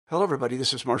Hello, everybody.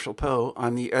 This is Marshall Poe.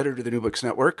 I'm the editor of the New Books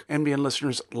Network. NBN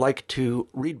listeners like to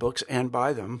read books and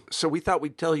buy them. So we thought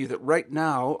we'd tell you that right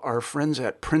now, our friends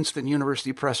at Princeton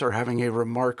University Press are having a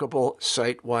remarkable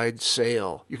site-wide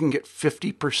sale. You can get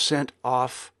 50%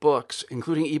 off books,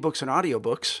 including ebooks and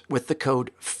audiobooks, with the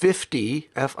code 50,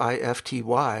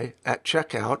 F-I-F-T-Y, at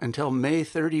checkout until May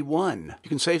 31. You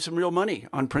can save some real money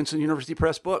on Princeton University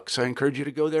Press books. I encourage you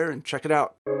to go there and check it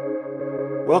out.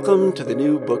 Welcome to the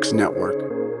New Books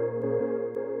Network.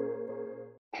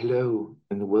 Hello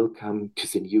and welcome to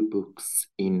the New Books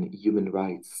in Human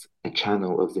Rights, a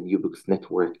channel of the New Books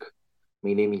Network.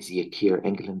 My name is Yakir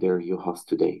Englander, your host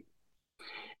today.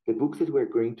 The book that we're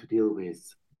going to deal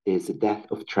with is The Death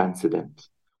of Transcendent,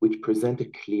 which presents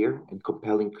a clear and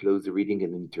compelling close reading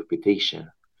and interpretation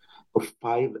of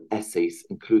 5 essays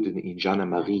included in Jeanne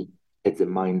Marie at the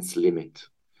Mind's Limit,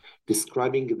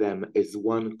 describing them as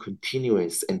one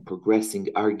continuous and progressing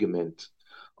argument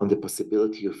on the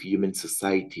possibility of human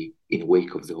society in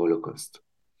wake of the Holocaust.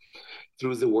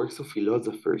 Through the works of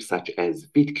philosophers such as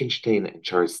Wittgenstein and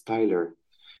Charles Tyler,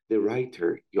 the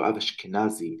writer Yoav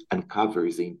Ashkenazi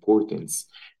uncovers the importance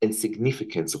and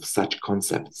significance of such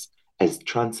concepts as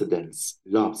transcendence,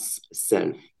 loss,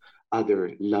 self,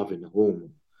 other, love, and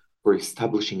home for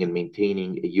establishing and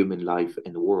maintaining a human life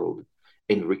and world,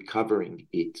 and recovering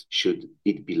it should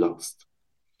it be lost.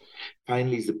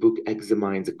 Finally, the book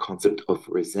examines the concept of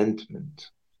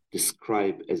resentment,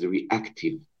 described as a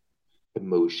reactive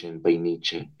emotion by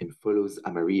Nietzsche, and follows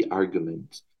Amari's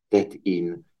argument that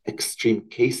in extreme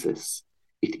cases,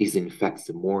 it is in fact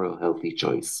the moral healthy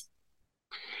choice.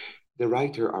 The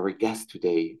writer, our guest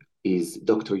today, is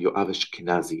Dr. Yoav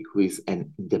Ashkenazi, who is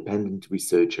an independent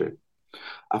researcher.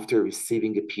 After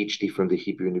receiving a PhD from the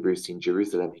Hebrew University in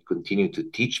Jerusalem, he continued to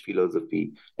teach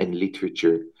philosophy and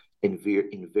literature in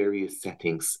various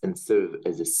settings and serve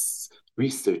as a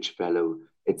research fellow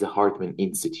at the Hartman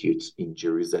Institute in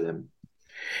Jerusalem.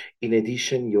 In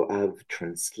addition, Yoav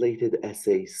translated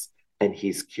essays, and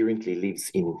he currently lives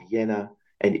in Vienna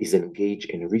and is engaged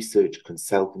in research,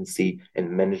 consultancy, and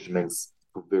management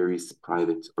for various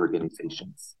private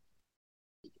organizations.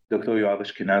 Dr. Yoav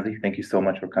Ashkenazi, thank you so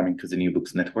much for coming to the New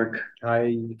Books Network. Hi,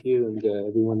 Yakir, and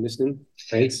everyone listening.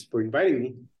 Thanks for inviting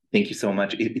me. Thank you so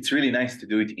much. It's really nice to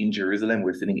do it in Jerusalem.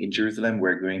 We're sitting in Jerusalem.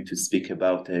 We're going to speak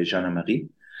about Jeanne Marie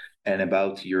and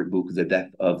about your book, The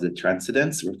Death of the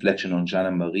Transcendence, Reflection on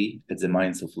Jeanne Marie at the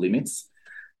Minds of Limits.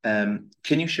 Can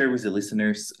you share with the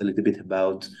listeners a little bit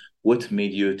about what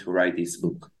made you to write this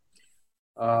book?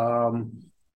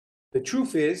 The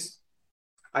truth is,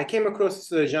 I came across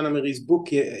Jeanne Marie's book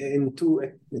I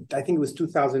think it was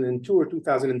 2002 or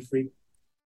 2003.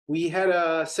 We had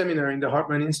a seminar in the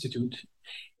Hartman Institute,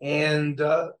 and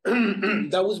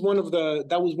that was one of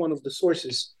the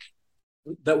sources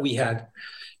that we had.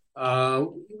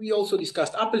 We also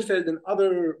discussed Appelfeld and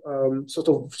other sort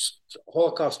of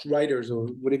Holocaust writers, or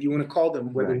whatever you want to call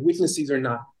them, whether witnesses or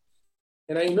not.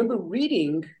 And I remember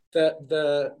reading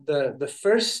the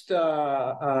first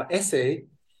essay,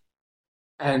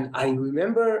 and I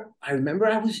remember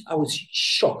I was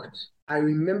shocked. I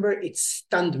remember it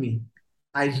stunned me.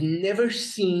 I've never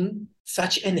seen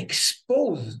such an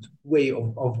exposed way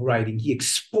of writing. He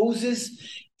exposes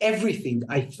everything.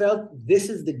 I felt this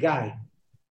is the guy.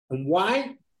 And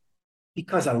why?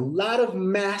 Because a lot of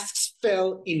masks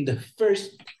fell in the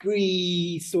first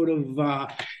 3 sort of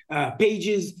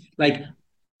pages. Like,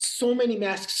 so many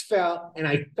masks fell, and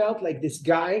I felt like this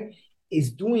guy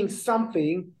is doing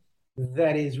something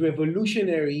that is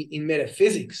revolutionary in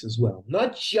metaphysics as well,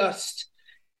 not just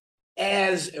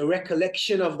as a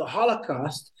recollection of the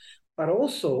Holocaust, but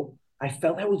also I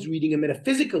felt I was reading a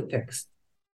metaphysical text,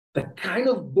 the kind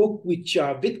of book which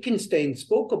Wittgenstein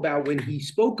spoke about when he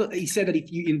said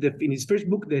that in his first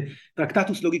book, the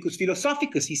Tractatus Logicus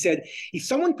Philosophicus, he said, if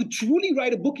someone could truly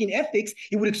write a book in ethics,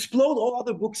 it would explode all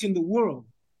other books in the world.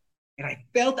 And I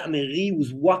felt Amari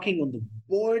was walking on the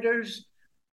borders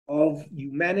of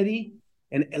humanity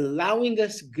and allowing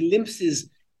us glimpses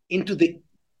into the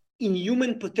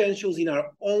inhuman potentials in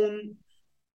our own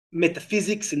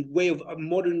metaphysics and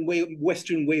modern way,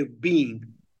 Western way of being.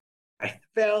 I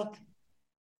felt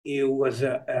it was.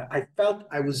 I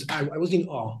was in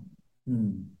awe.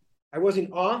 I was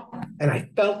in awe, and I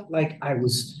felt like I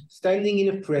was standing in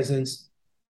the presence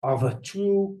of a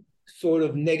true sort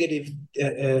of negative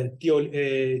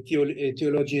theological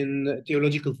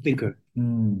thinker.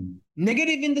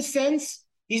 Negative in the sense,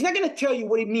 he's not going to tell you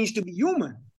what it means to be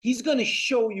human. He's going to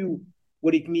show you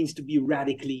what it means to be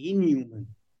radically inhuman.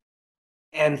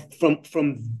 And from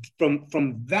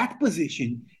that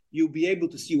position, you'll be able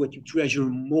to see what you treasure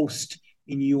most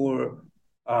in your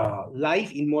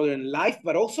life, in modern life,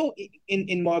 but also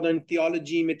in modern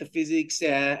theology, metaphysics,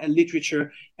 and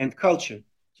literature and culture.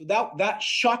 So that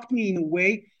shocked me in a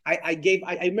way.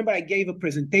 I remember I gave a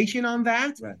presentation on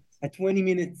that. Right. A 20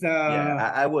 minutes.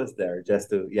 I was there just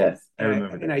to, yes, I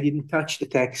remember that. And I didn't touch the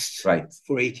text Right.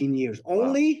 for 18 years.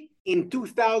 Only in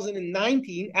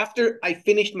 2019, after I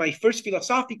finished my first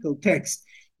philosophical text,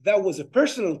 that was a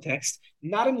personal text,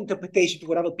 not an interpretation to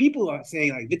what other people are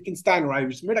saying, like Wittgenstein or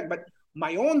Iris Murdoch, but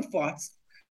my own thoughts.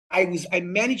 I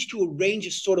managed to arrange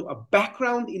a sort of a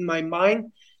background in my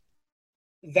mind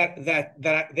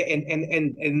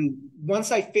and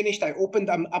once I finished, I opened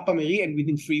up Ameri, and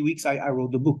within 3 weeks, I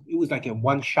wrote the book. It was like a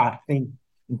one-shot thing.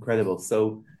 Incredible.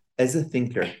 So, as a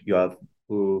thinker, Yoav,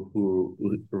 who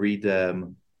read,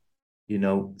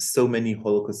 so many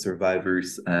Holocaust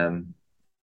survivors,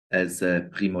 as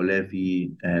Primo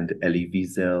Levi and Elie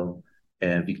Wiesel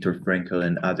and Viktor Frankl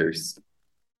and others,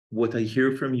 what I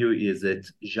hear from you is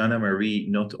that Jean Ameri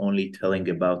not only telling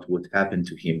about what happened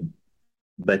to him,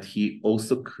 but he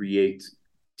also creates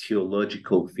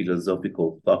theological,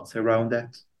 philosophical thoughts around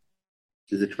that.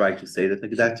 Is it right to say that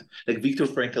like that? Like Viktor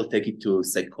Frankl take it to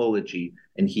psychology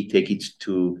and he take it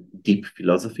to deep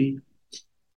philosophy?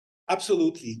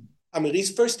 Absolutely.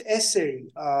 Ameri's first essay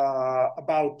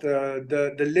about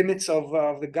the limits of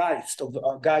the Geist,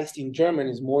 Geist in German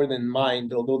is more than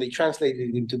mind, although they translated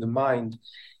it into the mind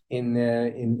in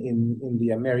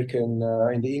the American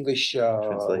in the English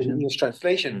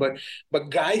translation. But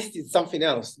Geist is something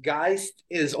else. Geist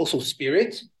is also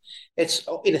spirit. It's,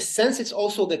 in a sense, it's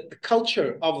also the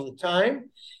culture of the time.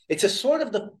 It's a sort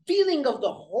of the feeling of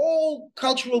the whole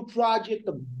cultural project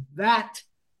of that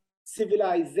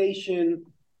civilization.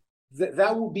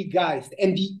 That would be Geist.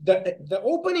 And the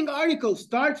opening article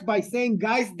starts by saying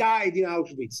Geist died in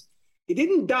Auschwitz. He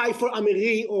didn't die for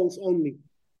Ameri only.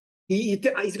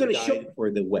 He's going to show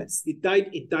for the West. It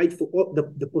died for all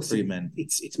the possibility.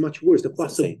 It's much worse. The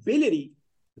possibility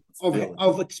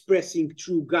of expressing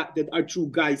true God, that are true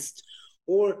Geist,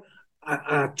 or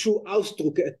a true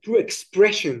Ausdruck, a true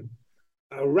expression,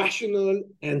 a rational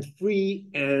and free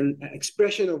and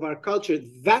expression of our culture.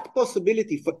 That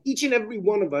possibility for each and every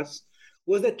one of us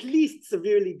was at least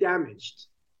severely damaged.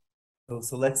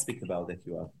 So let's speak about that,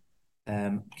 Yoav.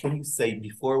 Can you say,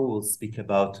 before we'll speak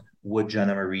about what Jean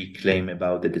Ameri claimed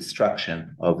about the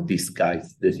destruction of these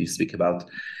guys that you speak about,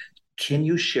 can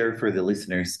you share for the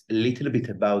listeners a little bit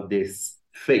about this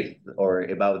faith or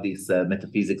about this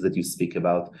metaphysics that you speak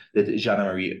about, that Jean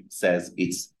Ameri says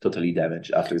it's totally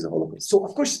damaged after the Holocaust? So,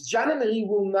 of course, Jean Ameri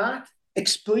will not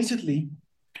explicitly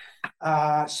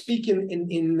speak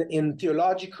in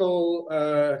theological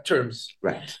terms.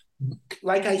 Right.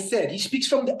 Like I said, he speaks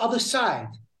from the other side,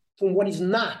 from what is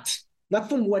not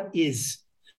from what is.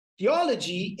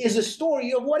 Theology is a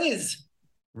story of what is.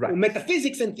 Right.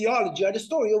 Metaphysics and theology are the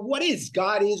story of what is.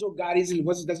 God is or God isn't.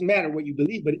 It doesn't matter what you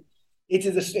believe, but it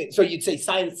is a. So you'd say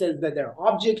science says that there are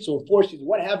objects or forces,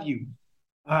 what have you.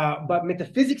 But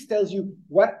metaphysics tells you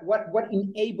what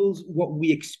enables what we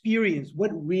experience,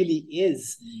 what really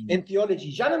is. And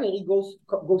theology, Jean Ameri goes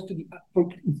to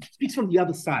speaks from the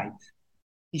other side.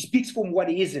 He speaks from what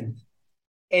isn't.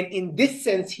 And in this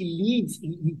sense, he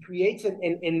creates an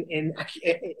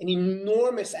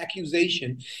enormous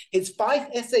accusation. His 5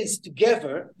 essays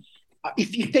together,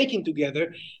 if you take them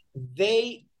together,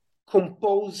 they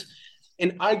compose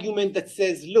an argument that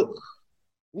says, look,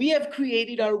 we have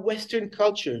created our Western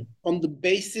culture on the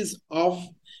basis of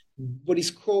what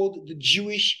is called the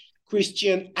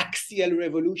Jewish-Christian axial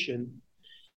revolution.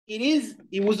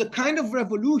 It was a kind of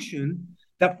revolution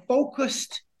that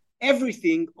focused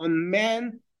everything on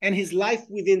man and his life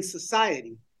within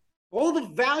society. All the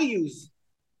values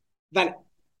that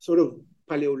sort of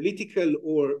Paleolithical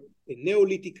or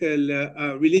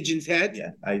Neolithical religions had.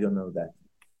 Yeah, I don't know that.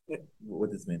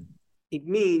 What does it mean? It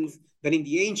means that in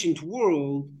the ancient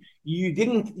world, your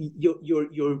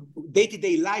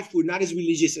day-to-day life were not as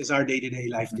religious as our day-to-day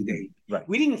life today. Right.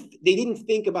 They didn't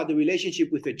think about the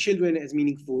relationship with their children as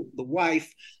meaningful, the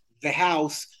wife, the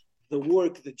house, the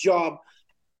work, the job.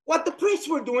 What the priests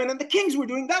were doing and the kings were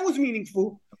doing, that was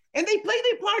meaningful. And they played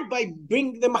their part by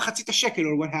bringing them machatzit shekel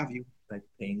or what have you. Like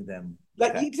paying them.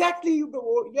 Like exactly,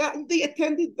 yeah, they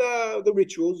attended the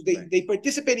rituals. They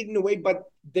participated in a way, but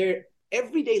their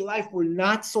everyday life were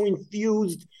not so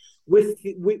infused with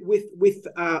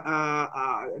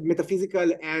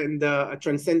metaphysical and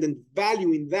transcendent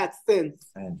value in that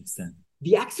sense. I understand.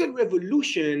 The axial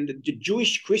revolution, the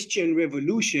Jewish-Christian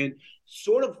revolution,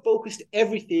 sort of focused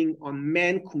everything on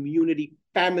man, community,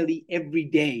 family, every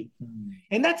day.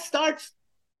 And that starts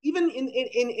even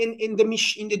in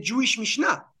the Jewish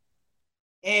Mishnah.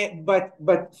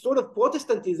 But sort of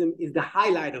Protestantism is the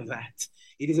highlight of that.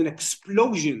 It is an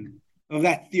explosion of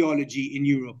that theology in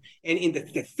Europe. And in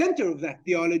the center of that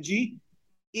theology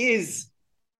is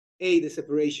the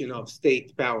separation of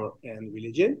state, power, and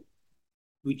religion,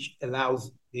 which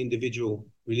allows the individual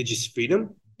religious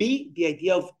freedom. B, the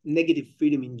idea of negative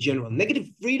freedom in general. Negative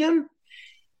freedom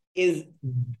is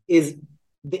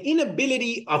the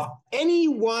inability of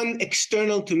anyone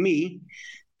external to me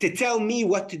to tell me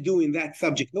what to do in that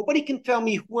subject. Nobody can tell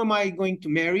me who am I going to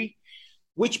marry,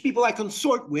 which people I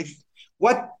consort with,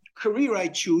 what career I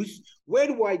choose, where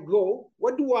do I go,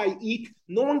 what do I eat.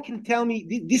 No one can tell me.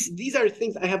 These are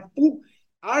things I have full.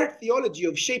 Our theology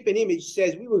of shape and image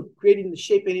says we were created in the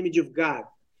shape and image of God.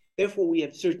 Therefore, we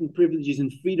have certain privileges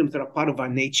and freedoms that are part of our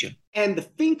nature. And the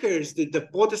thinkers, the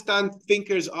Protestant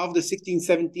thinkers of the 16th,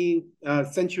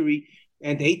 17th century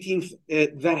and the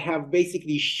 18th that have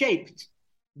basically shaped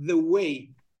the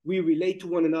way we relate to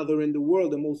one another in the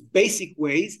world, the most basic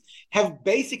ways, have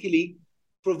basically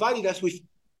provided us with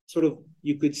sort of,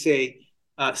 you could say,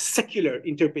 secular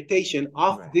interpretation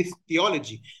of this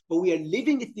theology. But we are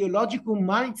living a theological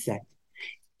mindset.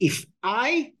 If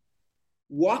I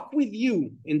walk with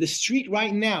you in the street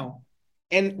right now,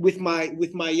 and with my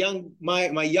young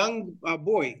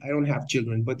boy, I don't have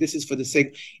children, but this is for the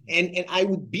sake, and I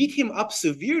would beat him up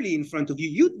severely in front of you,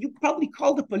 you'd probably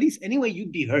call the police anyway.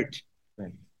 You'd be hurt.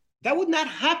 Right. That would not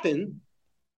happen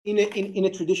in a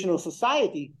traditional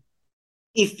society.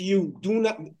 If you do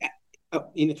not,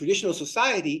 in a traditional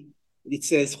society, it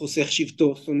says "Choser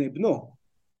shivto soneh bno."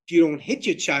 If you don't hit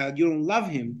your child, you don't love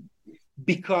him,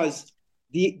 because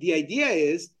the idea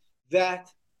is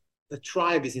that the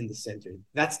tribe is in the center.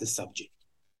 That's the subject,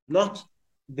 not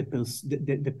the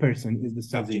person is the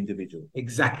subject. The individual.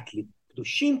 Exactly. You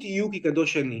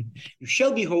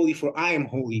shall be holy, for I am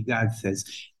holy, God says.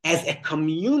 As a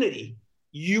community,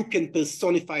 you can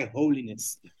personify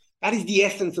holiness. That is the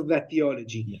essence of that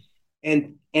theology. Yeah.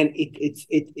 And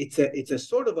it's a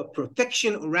sort of a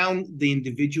protection around the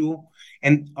individual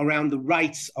and around the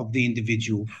rights of the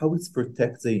individual. How it's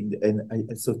protecting,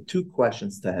 so two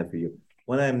questions to have for you.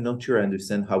 One, I'm not sure I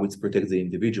understand how it's protects the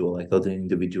individual. I thought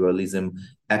individualism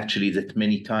actually that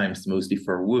many times, mostly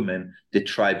for women, the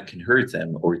tribe can hurt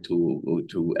them, or to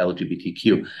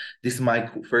LGBTQ. This is my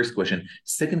first question.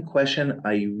 Second question,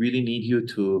 I really need you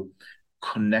to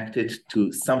connect it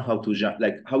to somehow to Jean,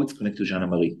 like how it's connected to Jean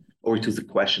Amaury, or to the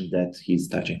question that he's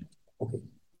touching. Okay.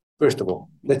 First of all,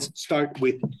 let's start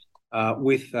with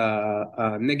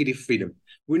negative freedom.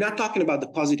 We're not talking about the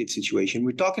positive situation.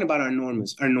 We're talking about our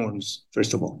norms,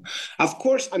 first of all. Of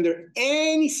course, under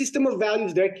any system of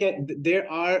values, there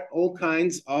are all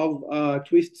kinds of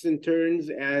twists and turns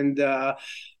and all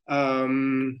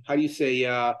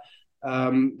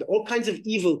kinds of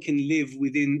evil can live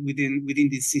within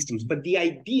these systems. But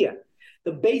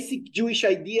the basic Jewish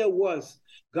idea was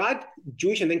God,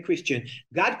 Jewish and then Christian,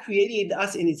 God created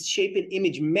us in his shape and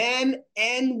image, man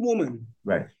and woman.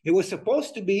 Right. It was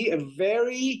supposed to be a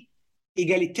very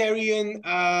egalitarian,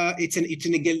 it's an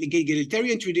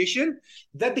egalitarian tradition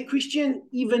that the Christian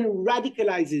even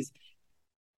radicalizes.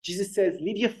 Jesus says,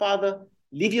 leave your father,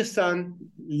 leave your son,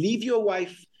 leave your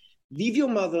wife, leave your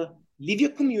mother, leave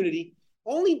your community.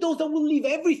 Only those that will leave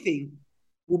everything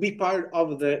will be part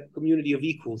of the community of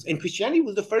equals. And Christianity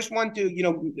was the first one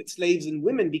to, slaves and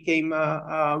women became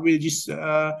religious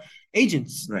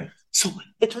agents. Right. So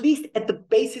at least at the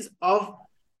basis of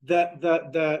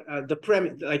the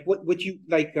premise, like what you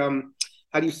like,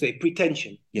 how do you say,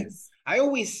 pretension? Yes. I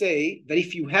always say that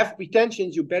if you have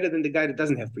pretensions, you're better than the guy that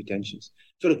doesn't have pretensions.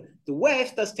 Sort of the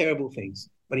West does terrible things,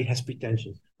 but it has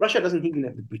pretensions. Russia doesn't even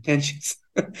have the pretensions.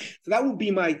 So that would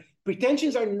be my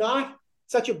pretensions are not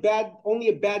such only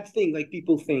a bad thing like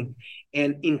people think.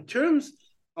 And in terms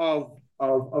of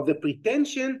the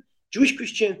pretension, Jewish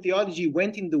Christian theology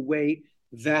went in the way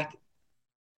that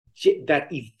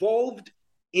evolved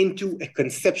into a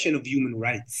conception of human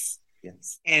rights.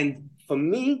 Yes. And for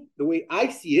me, the way I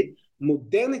see it,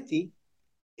 modernity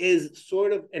is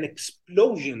sort of an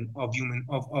explosion of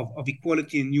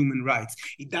equality and human rights.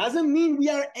 It doesn't mean we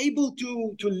are able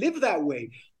to live that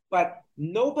way, but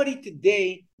nobody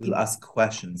today will ask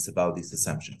questions about these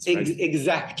assumptions. Right?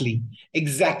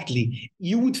 Exactly.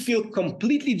 You would feel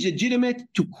completely legitimate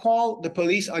to call the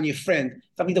police on your friend,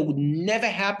 something that would never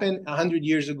happen 100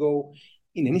 years ago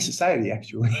in any society,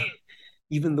 actually,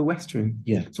 even the Western.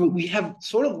 Yeah. So we have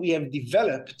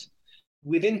developed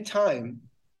within time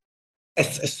a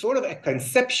sort of a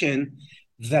conception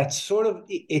that sort of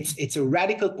it's a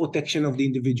radical protection of the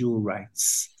individual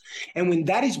rights. And when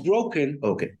that is broken.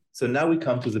 Okay. So now we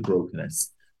come to the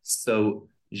brokenness. So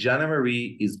Jana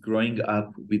Marie is growing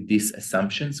up with these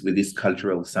assumptions, with these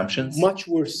cultural assumptions. Much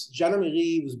worse. Jana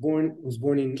Marie was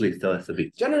born in. Please tell us a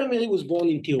bit. Jana Marie was born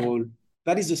in Tyrol.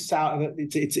 That is the south.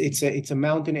 It's a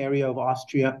mountain area of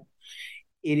Austria.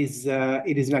 It is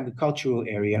an agricultural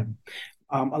area.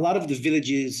 A lot of the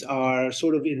villages are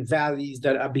sort of in valleys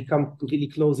that have become completely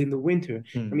closed in the winter.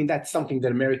 I mean, that's something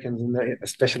that Americans,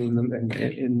 especially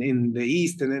in the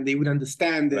East, and then they would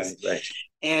understand this. Right.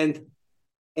 And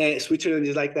Switzerland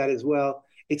is like that as well.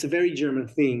 It's a very German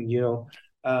thing,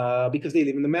 because they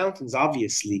live in the mountains,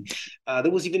 obviously.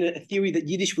 There was even a theory that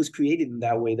Yiddish was created in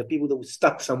that way, that people that were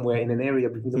stuck somewhere in an area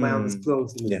between the mountains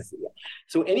closed.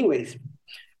 So anyways.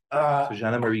 So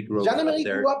Jana Marie grew up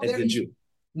there as a Jew.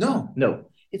 No.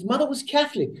 His mother was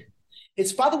Catholic.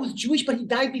 His father was Jewish, but he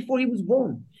died before he was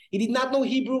born. He did not know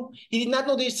Hebrew. He did not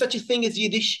know there's such a thing as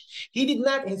Yiddish.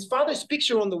 His father's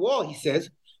picture on the wall, he says,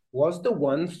 was the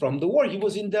one from the war. He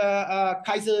was in the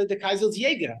Kaiser's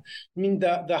Jäger. I mean,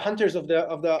 the hunters of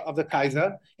the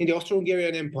Kaiser in the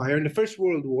Austro-Hungarian Empire in the First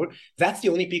World War. That's the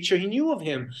only picture he knew of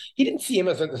him. He didn't see him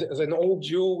as an old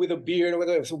Jew with a beard, or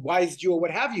whether it's a wise Jew or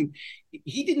what have you.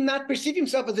 He did not perceive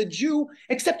himself as a Jew,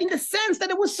 except in the sense that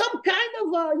there was some kind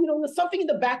of, something in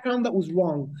the background that was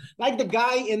wrong. Like the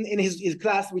guy in his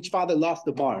class, which father lost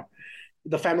the bar,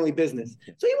 the family business.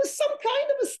 So he was some kind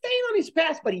of a stain on his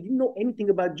past, but he didn't know anything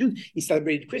about Jews. He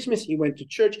celebrated Christmas. He went to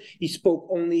church. He spoke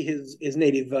only his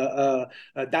native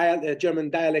German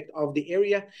dialect of the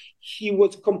area. He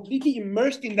was completely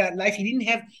immersed in that life.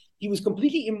 He was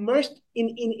completely immersed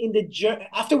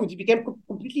afterwards he became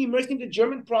completely immersed in the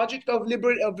German project of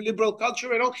liberal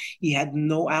culture and all. He had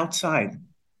no outside.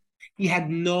 He had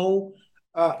no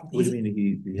what do you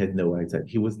mean he had no outside?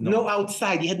 He was no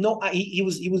outside. He had no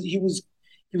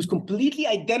he was completely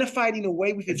identified in a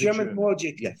way with the German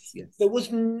project. Yes. There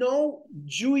was no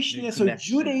Jewishness or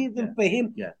Judaism for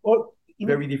him. Yeah. Or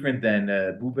very different than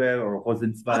Buber or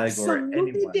Rosenzweig absolutely or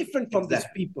anyone. Different from these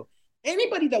people.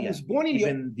 Anybody that was born in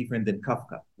even different than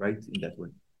Kafka, right? In that way.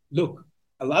 Look,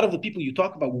 a lot of the people you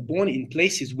talk about were born in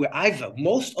places where either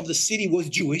most of the city was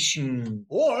Jewish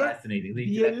or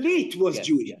the elite was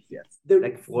Jewish. Yes.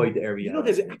 Like Freud area.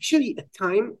 There's actually a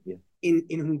time in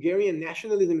Hungarian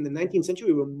nationalism in the 19th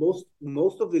century where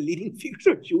most of the leading figures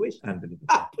are Jewish.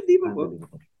 Unbelievable.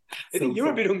 I think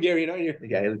you're a bit Hungarian, aren't you?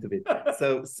 Yeah, a little bit.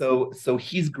 So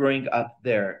he's growing up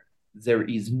there. There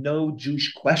is no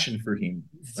Jewish question for him.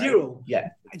 Zero. Right? Yeah.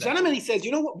 Exactly. Jana Marie says,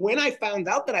 you know what? When I found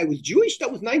out that I was Jewish,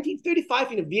 that was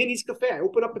 1935 in a Viennese cafe. I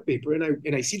open up the paper and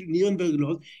I see the Nuremberg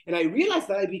laws, and I realized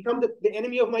that I become the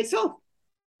enemy of myself,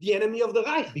 the enemy of the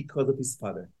Reich. Because of his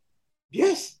father.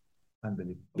 Yes.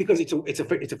 Unbelievable. Because it's a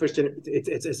first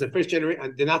generation,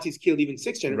 and the Nazis killed even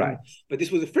sixth generation. Right. But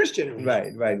this was the first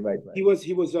generation. Right. He was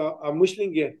a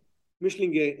Mischlinge.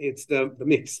 Mischlinge, it's the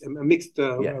mix, a mixed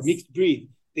breed.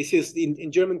 They still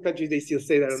in German countries they still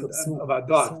say that about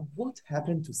dogs. So what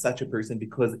happened to such a person?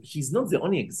 Because he's not the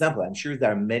only example. I'm sure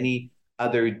there are many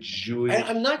other Jewish.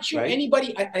 I'm not sure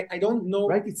anybody. I don't know.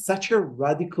 Right, it's such a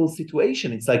radical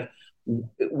situation. It's like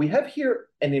we have here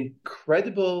an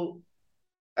incredible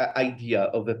idea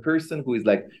of a person who is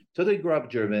like totally grew up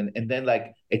German, and then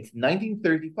like it's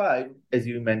 1935, as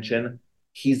you mentioned,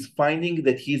 he's finding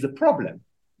that he's a problem.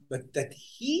 But that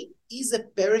he is a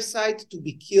parasite to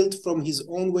be killed from his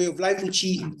own way of life, which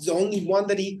he is the only one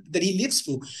that he lives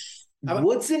through.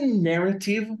 What's a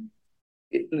narrative?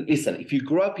 Listen, if you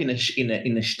grow up in a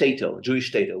shtetl,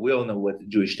 Jewish shtetl, we all know what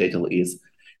Jewish shtetl is.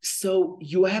 So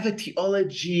you have a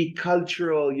theology,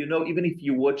 cultural, even if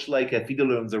you watch like a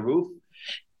Fiddler on the Roof,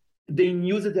 they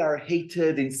knew that they are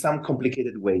hated in some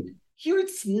complicated way. Here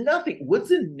it's nothing. What's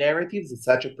the narrative that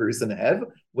such a person have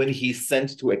when he's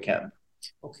sent to a camp?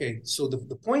 Okay, so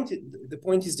the point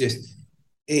is this: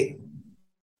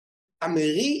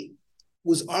 Ameri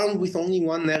was armed with only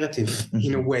one narrative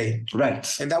in a way, right?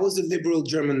 And that was the liberal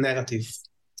German narrative.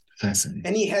 Fascinating.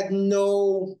 And he had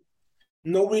no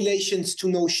relations to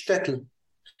no shtetl,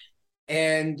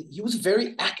 and he was a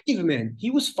very active man.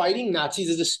 He was fighting Nazis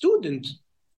as a student.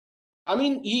 I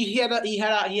mean, he had a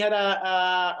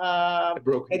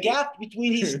gap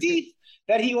between his teeth.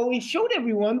 That he always showed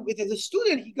everyone with as a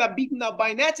student. He got beaten up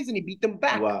by Nazis and he beat them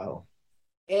back. Wow.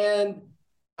 And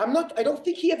I don't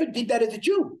think he ever did that as a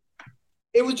Jew.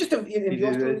 It was just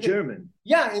in German.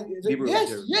 Yeah.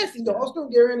 Yes. In the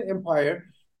Austro-Hungarian Empire,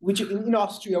 which in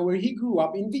Austria, where he grew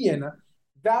up in Vienna,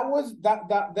 they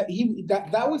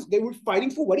were fighting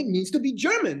for what it means to be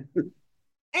German.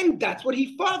 And that's what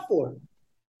he fought for.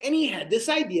 And he had this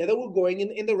idea that we're going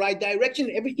in the right direction.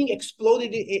 Everything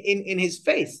exploded in his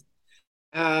face.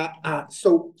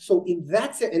 So in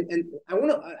that sense, and I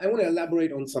want to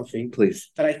elaborate on something,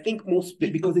 Please. that I think most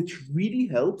people, Because it really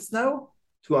helps now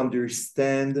to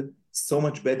understand so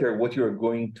much better what you're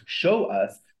going to show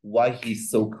us, why he's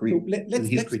so so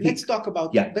let's talk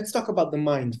about the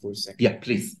mind for a second. Yeah,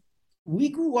 please. We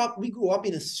grew up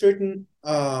in a certain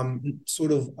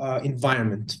sort of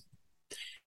environment,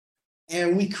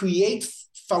 and we create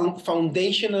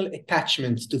foundational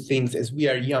attachments to things as we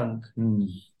are young.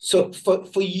 So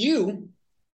for you,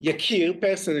 Yakir,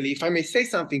 personally, if I may say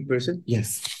something,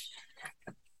 Yes.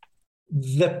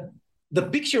 the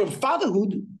picture of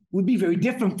fatherhood would be very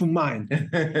different from mine.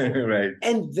 Right.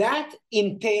 And that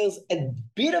entails a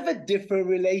bit of a different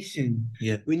relation.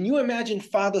 Yeah. When you imagine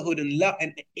fatherhood and love,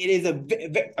 and it is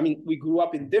I mean, we grew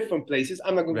up in different places.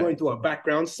 I'm not going to go into our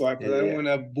backgrounds, so I don't want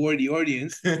to bore the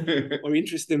audience or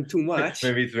interest them too much.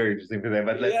 Maybe it's very interesting for them,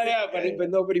 but but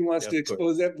nobody wants to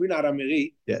expose them. We're not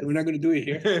Amiri, so we're not going to do it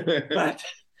here. But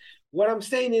what I'm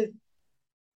saying is,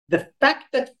 the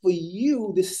fact that for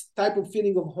you, this type of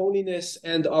feeling of holiness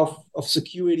and of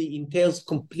security entails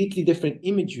completely different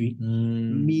imagery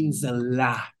means a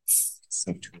lot.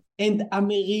 So true. And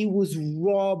Amiri was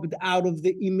robbed out of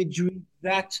the imagery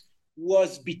that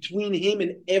was between him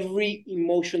and every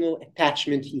emotional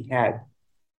attachment he had.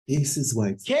 This is why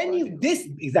it's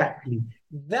exactly.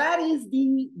 That is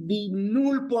the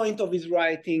null point of his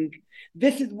writing.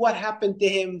 This is what happened to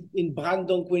him in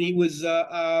Brandonk when he was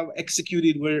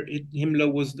executed, where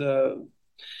Himmler was the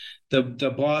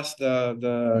boss,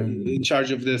 in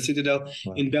charge of the citadel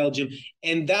in Belgium,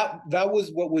 and that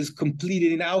was what was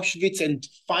completed in Auschwitz and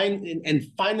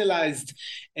finalized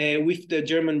with the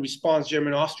German response,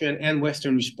 German, Austrian, and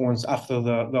Western response after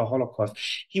the Holocaust.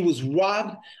 He was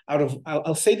robbed out of.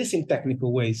 I'll say this in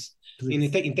technical ways.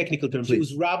 In technical terms, he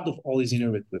was robbed of all his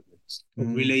inner equipment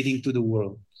of relating to the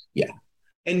world. Yeah,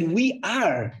 and we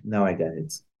are now. I get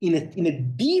it. In a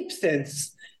deep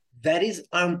sense. That is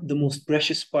the most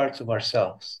precious parts of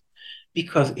ourselves,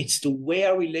 because it's the way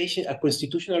our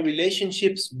constitutional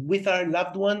relationships with our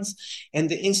loved ones and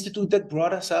the institute that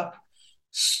brought us up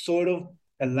sort of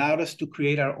allowed us to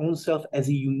create our own self as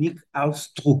a unique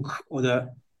Ausdruck, or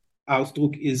the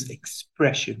Ausdruck is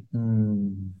expression.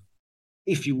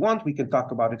 If you want, we can talk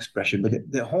about expression, but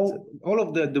all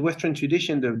of the Western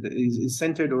tradition is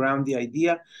centered around the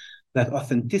idea that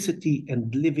authenticity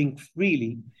and living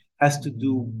freely has to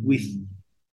do with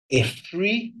a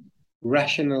free,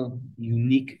 rational,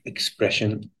 unique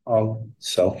expression of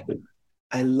selfhood.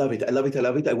 I love it. I love it. I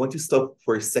love it. I want to stop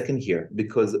for a second here,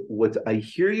 because what I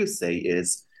hear you say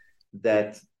is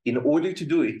that in order to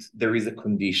do it, there is a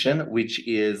condition, which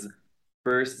is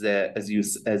first, as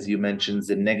you mentioned,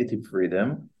 the negative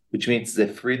freedom, which means the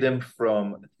freedom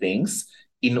from things,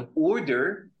 in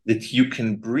order that you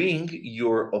can bring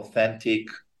your authentic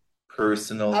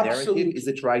personal narrative. Is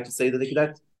it right to say that like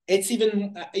that? It's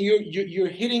even you're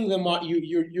hitting the mark.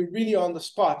 You're really on the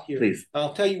spot here. Please.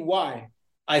 I'll tell you why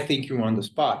I think you're on the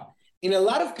spot. In a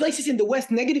lot of places in the West,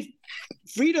 negative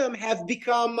freedom have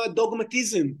become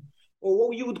dogmatism, or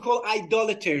what you would call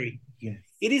idolatry. Yes.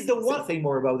 It is the one. Say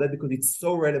more about that, because it's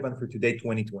so relevant for today,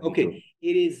 2022. Okay.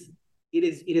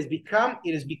 It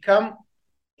has become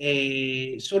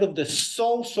a sort of the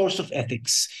sole source of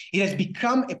ethics. It has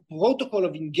become a protocol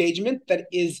of engagement that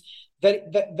is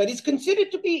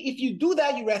considered to be, if you do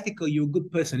that, you're ethical, you're a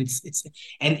good person.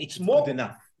 It's more good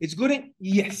enough. It's good.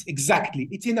 Yes, exactly.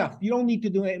 It's enough. You don't need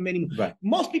to do it many. Right.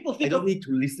 Most people think I don't need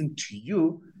to listen to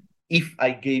you if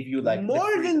I gave you like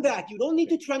more than that. You don't need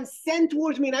to transcend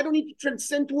towards me, and I don't need to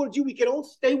transcend towards you. We can all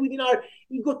stay within our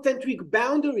egocentric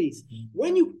boundaries.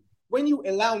 When you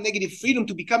allow negative freedom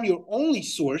to become your only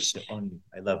source,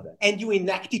 I love that, and you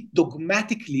enact it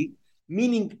dogmatically,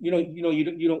 meaning you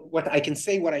don't what I can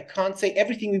say, what I can't say.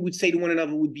 Everything we would say to one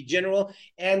another would be general,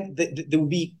 and there would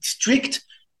be strict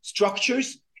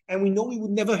structures, and we know we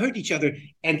would never hurt each other.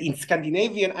 And in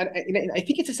Scandinavian, and I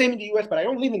think it's the same in the US, but I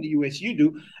don't live in the US. You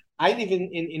do. I live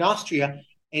in Austria,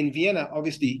 in Vienna.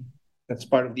 Obviously, that's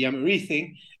part of the Amiri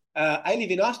thing. I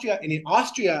live in Austria,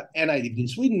 and I lived in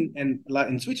Sweden and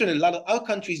in Switzerland, a lot of other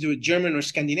countries that are German or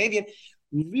Scandinavian.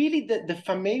 Really, the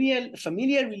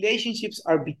familial relationships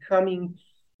are becoming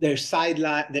their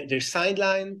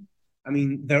sideline. I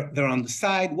mean, they're on the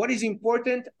side. What is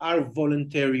important are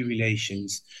voluntary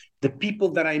relations. The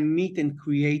people that I meet and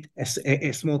create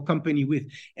a small company with.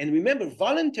 And remember,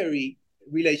 voluntary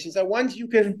relations are ones you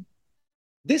can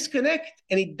disconnect,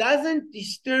 and it doesn't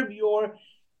disturb your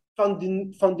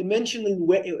fundamental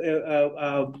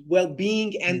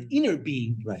well-being and inner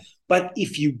being. Right. But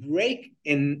if you break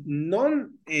a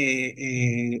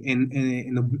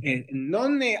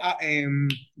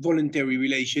voluntary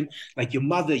relation, like your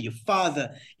mother, your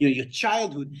father, your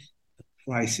childhood, the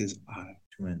prices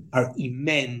are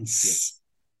immense. Yes.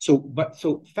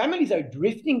 So families are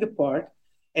drifting apart,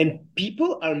 and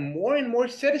people are more and more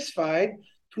satisfied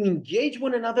to engage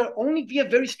one another only via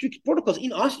very strict protocols.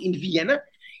 In Vienna,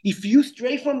 if you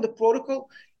stray from the protocol,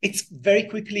 it's very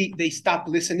quickly they stop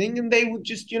listening, and they would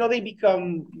just, they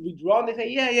become withdrawn. They say,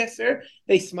 yes, sir.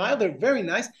 They smile. They're very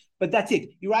nice, but that's it.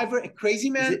 You're either a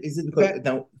crazy man. Is it because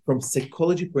now, from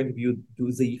psychology point of view,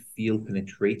 do they feel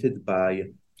penetrated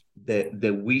by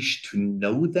the wish to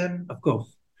know them? Of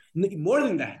course. More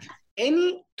than that,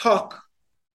 any talk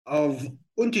of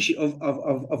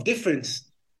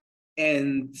difference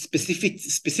and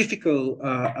specific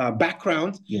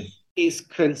background is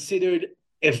considered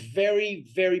a very,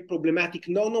 very problematic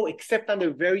no, except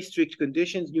under very strict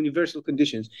conditions, universal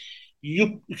conditions.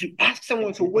 If you ask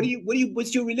someone, so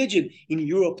what's your religion? In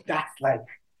Europe, that's like,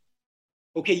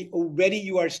 okay, already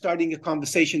you are starting a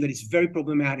conversation that is very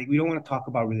problematic. We don't want to talk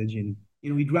about religion.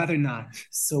 We'd rather not.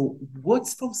 So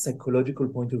what's from psychological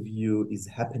point of view is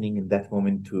happening in that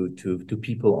moment to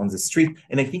people on the street?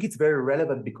 And I think it's very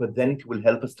relevant because then it will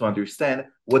help us to understand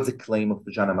what's the claim of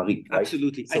Jana Marie. Right?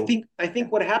 Absolutely. So, I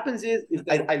think what happens is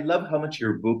that I love how much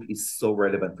your book is so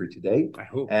relevant for today. I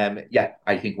hope.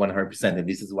 I think 100%. And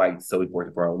this is why it's so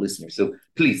important for our listeners. So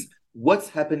please, what's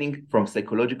happening from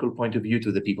psychological point of view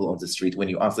to the people on the street when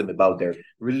you ask them about their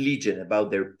religion, about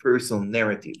their personal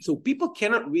narrative? So people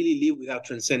cannot really live without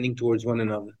transcending towards one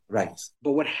another. Right.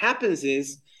 But what happens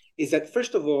is that,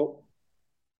 first of all,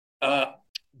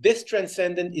 this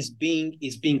transcendent is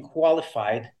being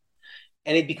qualified,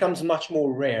 and it becomes much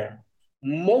more rare.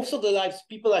 Most of the lives,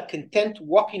 people are content to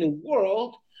walk in a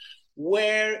world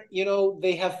where,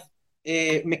 they have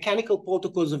mechanical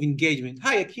protocols of engagement.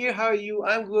 Hi, Akir, how are you?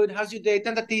 I'm good. How's your day?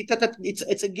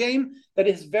 It's a game that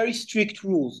has very strict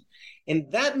rules, and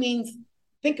that means,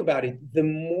 think about it. The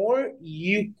more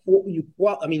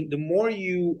the more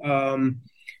you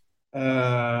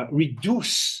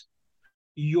reduce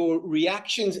your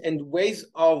reactions and ways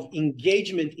of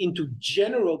engagement into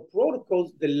general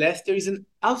protocols, the less there is an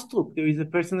Ausdruck, there is a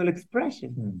personal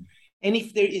expression. And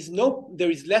if there is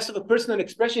less of a personal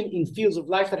expression in fields of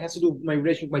life that has to do with my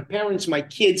relation with my parents, my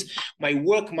kids, my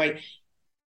work,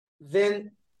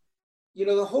 then,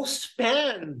 the whole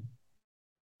span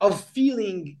of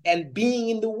feeling and being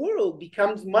in the world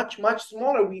becomes much, much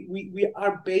smaller. We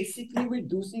are basically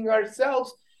reducing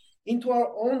ourselves into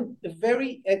our own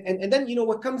and then,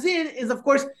 what comes in is, of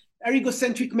course, our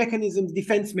egocentric mechanisms,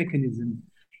 defense mechanisms.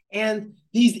 And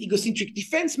these egocentric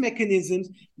defense mechanisms,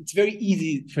 it's very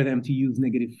easy for them to use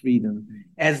negative freedom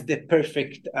as the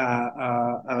perfect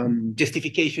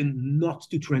justification not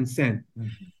to transcend. Mm-hmm.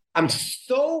 I'm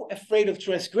so afraid of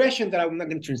transgression that I'm not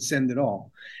going to transcend at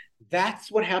all.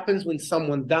 That's what happens when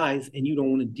someone dies and you don't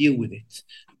want to deal with it.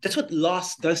 That's what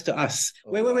loss does to us.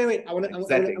 Wait. I want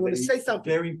to say something.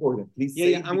 Very important. Please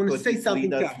I want to say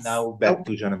something to us. Now back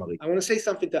to Jana Marie. I want to say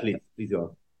something to us. Please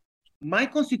go. My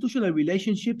constitutional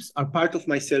relationships are part of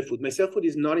my selfhood. My selfhood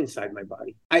is not inside my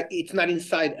body. It's not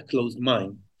inside a closed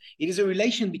mind. It is a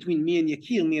relation between me and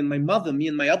Yakir, me and my mother, me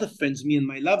and my other friends, me and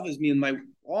my lovers, me and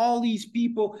all these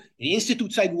people, the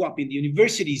institutes I grew up in, the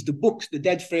universities, the books, the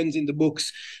dead friends in the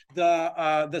books,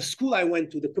 the school I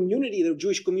went to, the community, the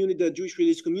Jewish community, the Jewish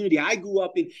religious community I grew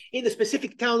up in the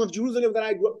specific town of Jerusalem that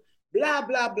I grew up, blah,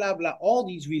 blah, blah, blah. All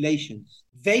these relations,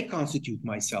 they constitute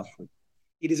my selfhood.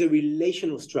 It is a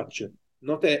relational structure,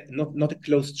 not a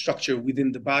closed structure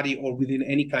within the body or within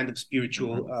any kind of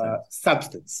spiritual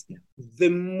substance. Yeah. The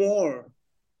more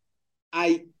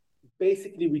I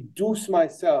basically reduce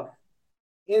myself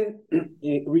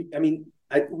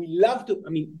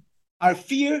our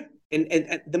fear and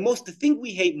the thing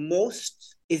we hate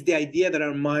most is the idea that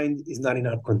our mind is not in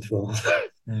our control.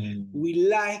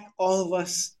 We all of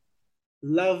us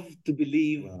love to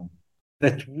believe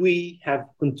that we have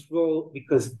control,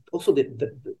 because also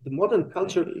the modern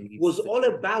culture was all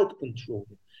about control.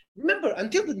 Remember,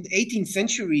 until the 18th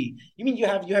century, you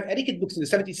have etiquette books in the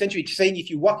 17th century saying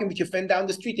if you walk in with your friend down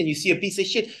the street and you see a piece of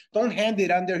shit, don't hand it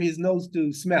under his nose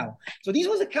to smell. So this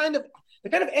was the kind of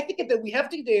etiquette that we have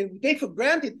today and we take for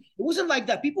granted. It wasn't like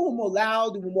that. People were more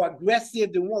loud, they were more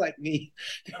aggressive, they were more like me.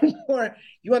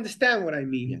 You understand what I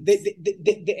mean? Yes.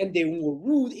 And they were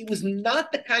rude. It was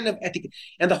not the kind of etiquette.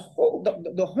 And the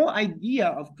whole idea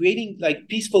of creating like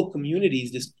peaceful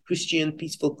communities, this Christian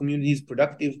peaceful communities,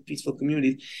 productive peaceful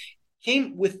communities,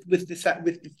 came with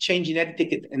the change in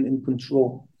etiquette and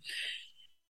control.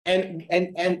 And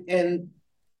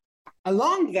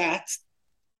along that,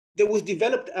 there was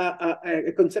developed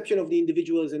a conception of the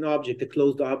individual as an object, a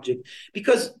closed object,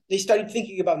 because they started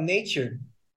thinking about nature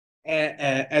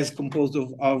as composed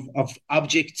of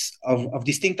objects, of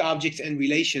distinct objects and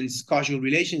relations, causal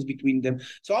relations between them.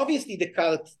 So obviously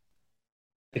Descartes,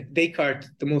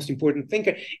 the most important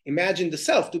thinker, imagined the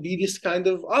self to be this kind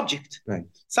of object, Right.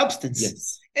 substance.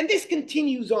 Yes. And this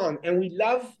continues on, and we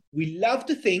love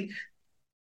to think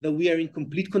that we are in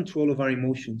complete control of our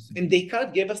emotions. And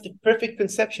Descartes gave us the perfect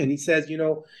conception. He says, you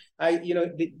are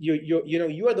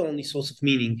the only source of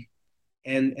meaning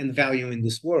and value in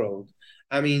this world.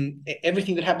 I mean,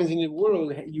 everything that happens in the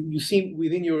world, you see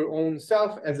within your own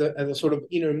self as a sort of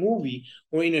inner movie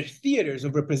or inner theaters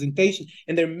of representation.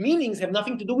 And their meanings have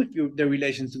nothing to do with their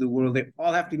relations to the world. They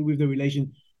all have to do with their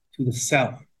relation to the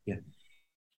self. Yeah.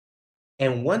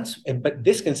 But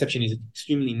this conception is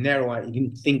extremely narrow. I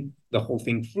didn't think the whole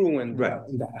thing through, and Right.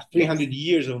 300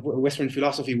 years of Western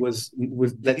philosophy was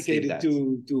dedicated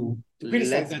to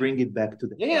criticize Let's that. bring it back to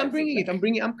the. Yeah,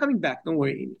 I'm coming back. Don't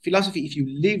worry. In philosophy, if you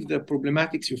leave the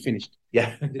problematics, you're finished.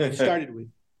 Yeah. That you started with.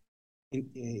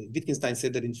 Wittgenstein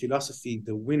said that in philosophy,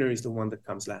 the winner is the one that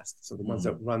comes last. So the ones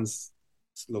that runs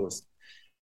slowest.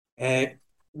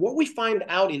 What we find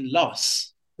out in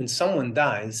loss when someone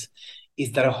dies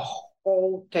is that a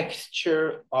whole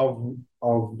texture of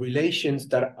relations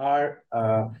that are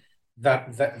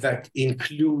that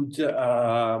include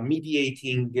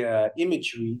mediating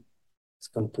imagery is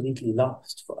completely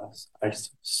lost for us.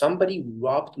 Somebody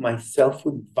robbed my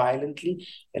selfhood violently,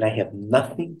 and I have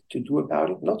nothing to do about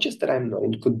it. Not just that I'm not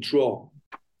in control.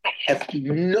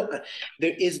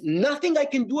 There is nothing I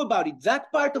can do about it.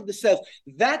 That part of the self,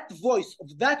 that voice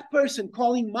of that person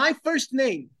calling my first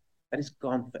name, that is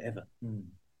gone forever.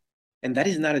 And that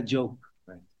is not a joke,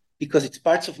 right? Because it's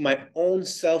parts of my own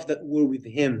self that were with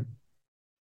him.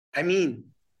 I mean,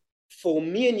 for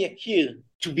me and Yakir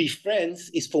to be friends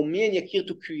is for me and Yakir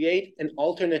to create an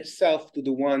alternate self to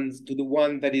the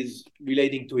one that is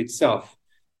relating to itself.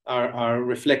 Our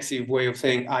reflexive way of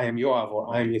saying, I am Yoav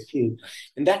or I am Yakir.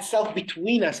 And that self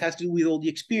between us has to do with all the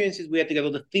experiences we had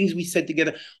together, the things we said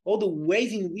together, all the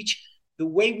ways in which the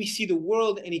way we see the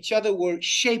world and each other were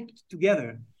shaped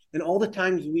together. And all the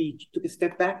times we took a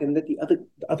step back and let the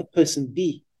other person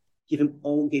be, gave him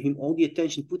all the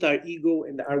attention, put our ego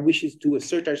and our wishes to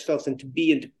assert ourselves and to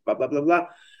be and to blah, blah, blah, blah,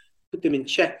 put them in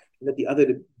check, and let the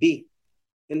other be.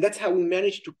 And that's how we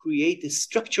managed to create this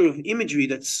structure of imagery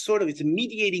that's it's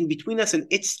mediating between us, and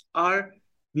it's our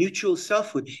mutual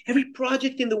selfhood. Every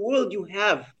project in the world you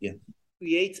have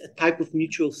creates a type of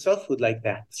mutual selfhood like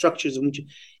that, structures of mutual.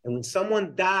 And when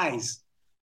someone dies,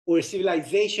 or a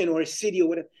civilization or a city or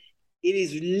whatever, it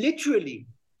is literally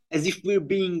as if we're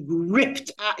being ripped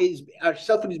out, our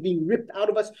selfhood is being ripped out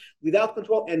of us without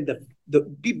control. And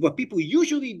what people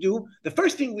usually do, the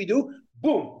first thing we do,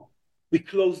 boom, we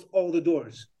close all the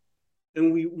doors.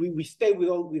 And we stay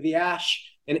with the ash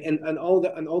and all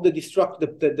the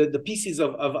the pieces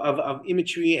of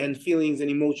imagery and feelings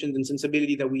and emotions and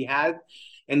sensibility that we had,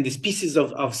 and these pieces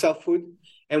of selfhood.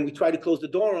 And we try to close the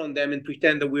door on them and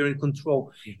pretend that we're in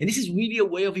control. And this is really a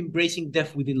way of embracing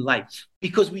death within life,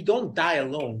 because we don't die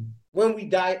alone. When we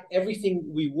die, everything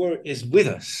we were is with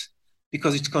us,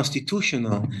 because it's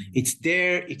constitutional. It's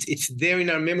there. It's there in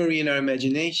our memory, in our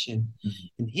imagination.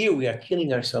 And here we are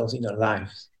killing ourselves in our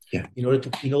lives, in order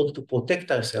to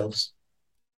protect ourselves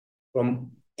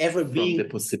from the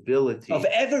possibility of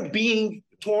ever being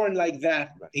torn like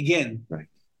that again. Right.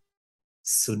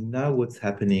 So now what's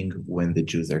happening when the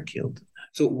Jews are killed?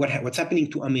 So what's happening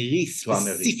to Amiri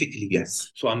specifically?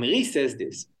 Yes. So Amiri says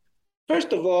this.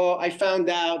 First of all, I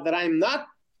found out that I'm not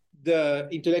the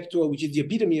intellectual, which is the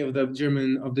epitome of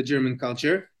the German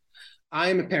culture. I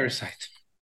am a parasite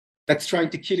that's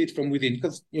trying to kill it from within,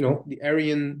 because the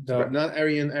Aryan,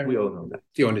 non-Aryan, we all know that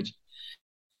theology.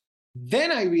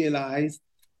 Then I realized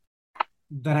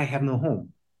that I have no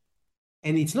home.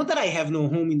 And it's not that I have no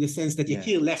home in the sense that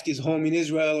Yakir left his home in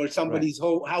Israel, or somebody's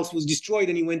house was destroyed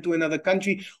and he went to another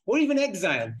country, or even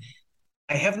exiled.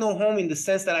 I have no home in the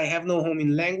sense that I have no home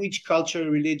in language, culture,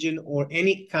 religion, or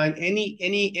any type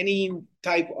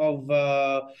of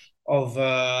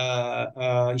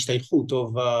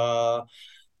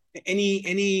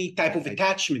any type of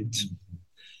attachment.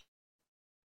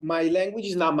 My language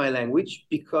is not my language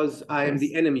because I am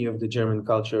the enemy of the German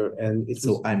culture, and it's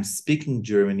So I'm speaking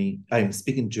German,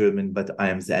 but I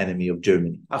am the enemy of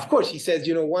Germany. Of course, he says,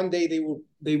 one day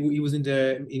he was in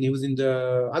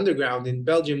the underground in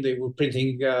Belgium. They were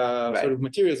printing sort of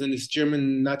materials, and this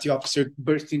German Nazi officer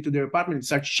burst into their apartment and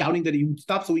started shouting that he would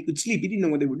stop so he could sleep. He didn't know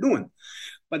what they were doing,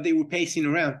 but they were pacing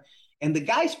around. And the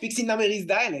guy speaks in Ameri's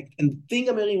dialect, and the thing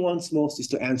Ameri wants most is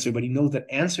to answer, but he knows that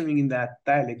answering in that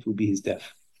dialect will be his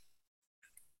death.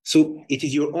 So it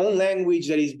is your own language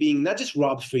that is being not just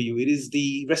robbed for you, it is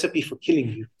the recipe for killing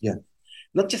you. Yeah.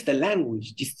 Not just the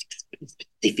language, this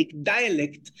specific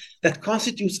dialect that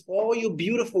constitutes all your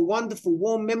beautiful, wonderful,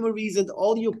 warm memories and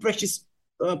all your precious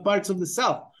parts of the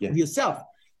self, of yourself.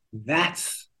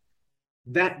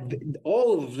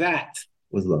 All of that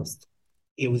was lost.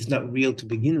 It was not real to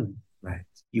begin with. Right.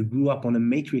 You grew up on a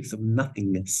matrix of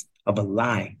nothingness, of a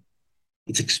lie.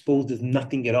 It's exposed as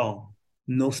nothing at all.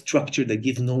 No structure that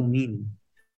gives no meaning.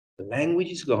 The language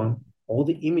is gone. All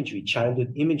the imagery,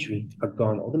 childhood imagery are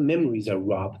gone. All the memories are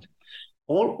robbed.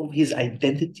 All of his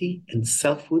identity and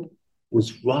selfhood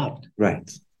was robbed. Right.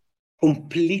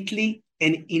 Completely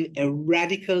and in a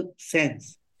radical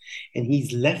sense. And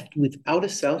he's left without a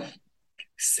self,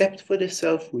 except for the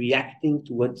self reacting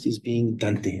to what is being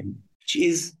done to him, which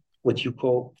is what you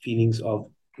call feelings of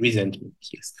resentment.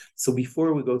 Yes. So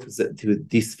before we go to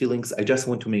these feelings, I just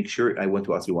want to make sure, I want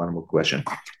to ask you one more question.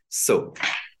 So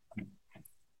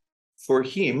for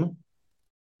him,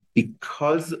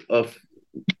 because of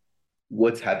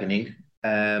what's happening,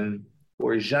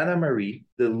 for Jean-Marie,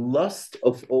 the loss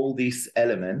of all these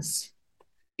elements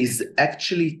is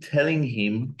actually telling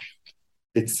him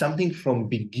that something from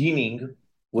beginning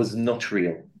was not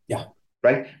real. Yeah.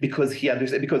 Right? Because he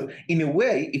understands, because in a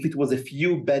way, if it was a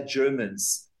few bad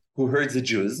Germans who hurt the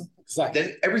Jews, exactly,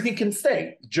 then everything can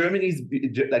stay. Germany is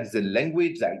like the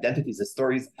language, the identities, the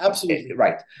stories. Absolutely.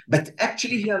 Right. But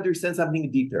actually he understands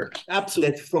something deeper.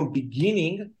 Absolutely. That from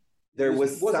beginning, there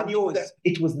wasn't yours.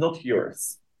 It was not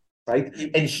yours. Right?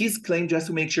 And his claim, just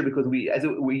to make sure, because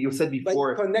you said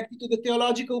before. But connected to the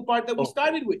theological part that we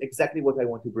started with. Exactly what I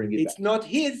want to bring it back. It's not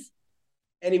his,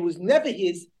 and it was never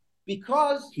his,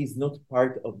 because he's not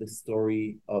part of the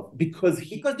story of because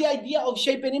the idea of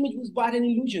shape and image was but an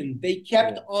illusion. They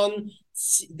kept on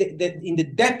in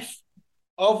the depth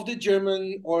of the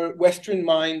German or Western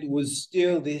mind was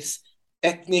still this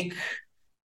ethnic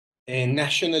and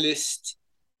nationalist,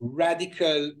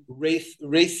 radical,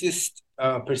 racist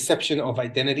perception of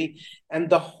identity, and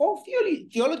the whole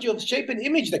theology of shape and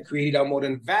image that created our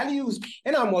modern values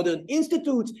and our modern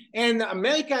institutes and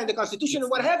America and the Constitution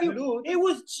and what have you. It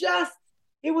was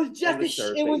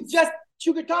just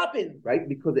sugar topping, right?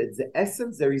 Because at the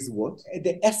essence there is what? At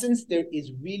the essence there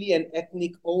is really an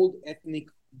old ethnic,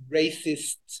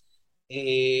 racist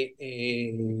way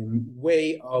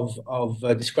of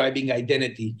describing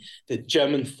identity. The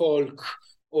German folk,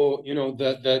 or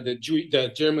the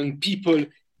German people,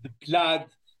 the blood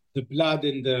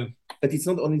and the. But it's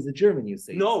not only the German, you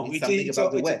say. No, it's something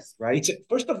about the West, right?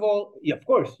 First of all, of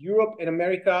course, Europe and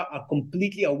America are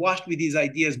completely awash with these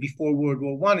ideas before World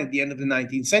War I at the end of the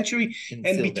 19th century,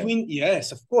 and between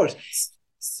yes, of course.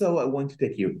 So I want to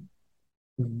take you.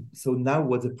 So now,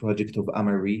 what's the project of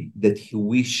Ameri that he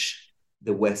wish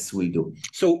the West will do?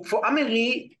 So for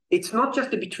Ameri, it's not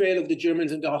just the betrayal of the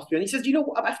Germans and the Austrians. He says,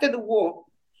 after the war,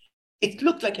 it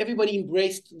looked like everybody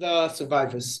embraced the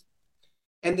survivors,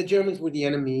 and the Germans were the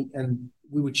enemy, and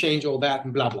we would change all that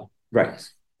and blah, blah. Right.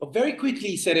 But very quickly,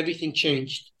 he said everything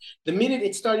changed. The minute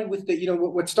it started with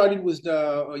what started was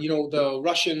the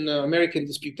Russian-American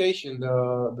disputation,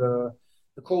 the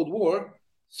Cold War.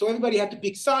 So everybody had to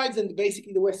pick sides, and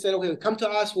basically the West said, okay, come to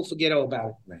us, we'll forget all about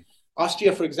it. Right.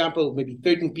 Austria, for example, maybe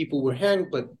 13 people were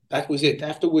hanged, but that was it.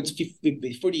 Afterwards,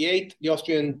 48, the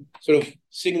Austrian sort of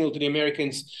signaled to the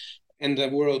Americans and the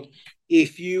world,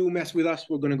 if you mess with us,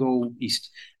 we're going to go east.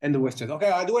 And the West says, okay,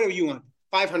 I'll do whatever you want.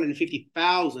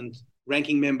 550,000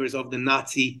 ranking members of the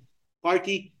Nazi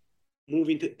party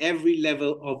moving to every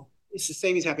level of, it's the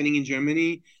same is happening in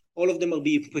Germany. All of them will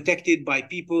be protected by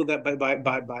people that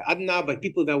by Adna, by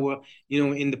people that were,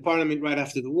 in the parliament right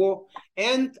after the war.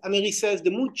 And Ameri says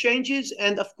the mood changes.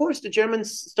 And of course, the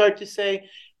Germans start to say,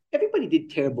 everybody did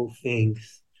terrible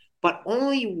things, but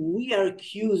only we are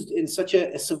accused in such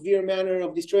a severe manner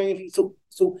of destroying it.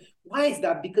 So why is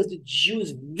that? Because the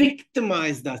Jews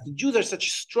victimized us. The Jews are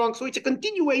such strong. So it's a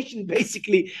continuation,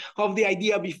 basically, of the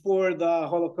idea before the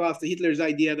Holocaust, Hitler's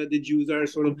idea that the Jews are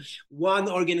sort of one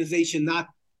organization, not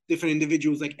different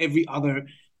individuals like every other.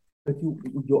 But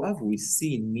Yoav, we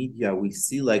see in media, we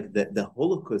see like the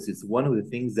Holocaust is one of the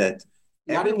things that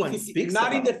Everyone speaks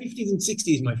not in about the 50s and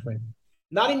 60s, my friend.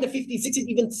 Not in the 50s, 60s,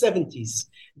 even 70s.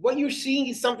 What you're seeing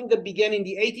is something that began in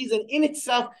the 80s and in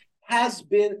itself has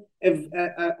been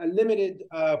a limited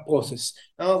process.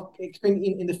 Now,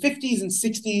 in the 50s and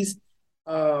 60s,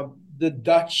 the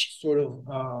Dutch sort of,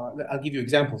 I'll give you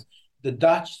examples. The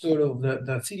Dutch sort of,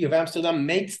 the city of Amsterdam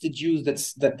makes the Jews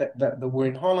that were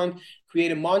in Holland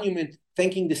create a monument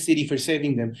thanking the city for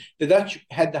saving them. The Dutch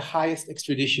had the highest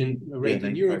extradition rate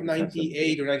in Europe,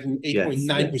 98 or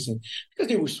 98.9%, because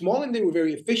they were small and they were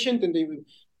very efficient, and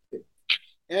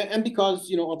because,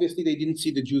 you know, obviously they didn't see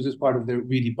the Jews as part of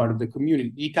the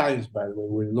community. The Italians, by the way,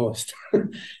 were the lowest, the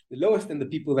lowest, and the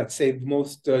people that saved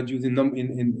most Jews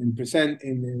in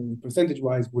percentage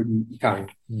wise were the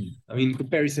Italians. I mean, in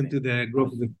comparison to the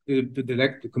growth of the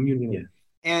community. Yeah.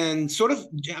 And sort of,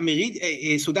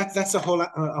 Amerie, so that's a whole,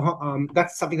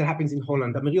 that's something that happens in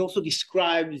Holland. Amerie also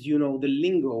describes, you know, the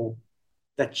lingo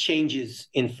that changes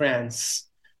in France.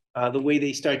 The way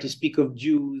they start to speak of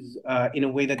Jews in a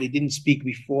way that they didn't speak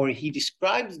before. He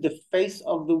describes the face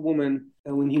of the woman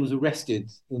when he was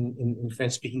arrested in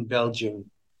French-speaking Belgium,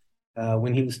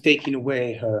 when he was taking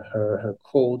away her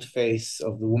cold face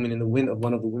of the woman in the window,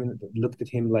 one of the women that looked at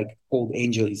him like a cold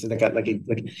angel. He said,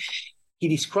 he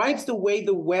describes the way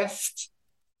the West.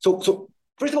 So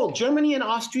first of all, Germany and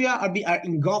Austria are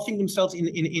engulfing themselves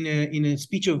in a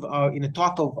speech of in a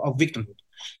talk of victimhood.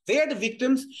 They are the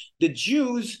victims. The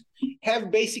Jews have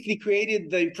basically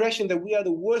created the impression that we are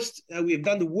the worst. We have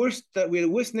done the worst. We are the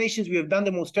worst nations. We have done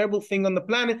the most terrible thing on the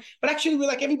planet. But actually, we're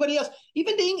like everybody else.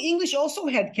 Even the English also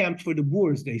had camps for the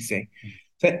Boers, they say.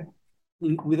 That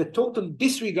with a total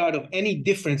disregard of any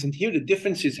difference. And here the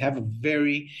differences have a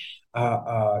very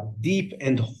deep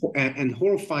and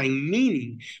horrifying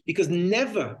meaning, because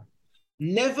never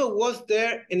was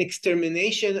there an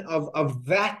extermination of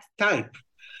that type.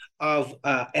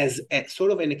 As a,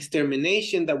 sort of an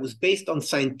extermination that was based on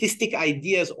scientific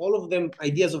ideas, all of them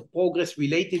ideas of progress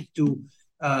related to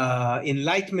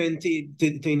enlightenment,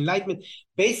 to enlightenment,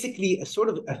 basically a sort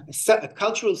of a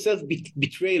cultural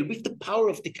self-betrayal with the power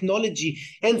of technology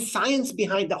and science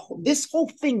behind this whole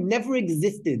thing never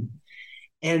existed,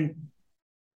 and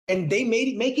they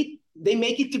make it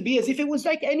to be as if it was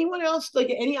like anyone else, like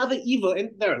any other evil.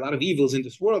 And there are a lot of evils in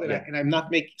this world, and I'm not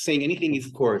saying anything is,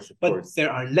 of course. There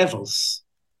are levels.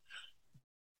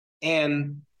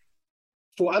 And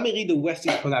for Amerie, the West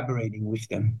is collaborating with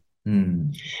them.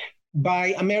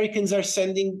 Americans are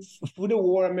sending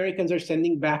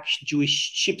back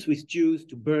Jewish ships with Jews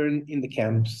to burn in the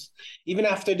camps. Even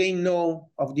after they know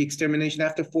of the extermination,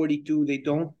 after 1942,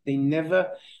 they never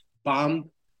bombed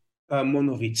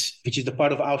Monowitz, which is the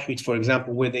part of Auschwitz, for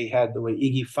example, where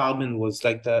Iggy Farben was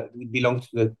belonged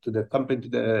to the company, to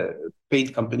the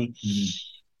paint company.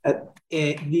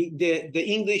 The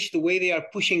English, the way they are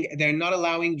pushing, they're not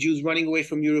allowing Jews running away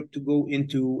from Europe to go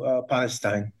into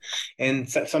Palestine, and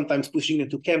sometimes pushing them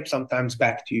to camp, sometimes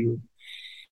back to Europe.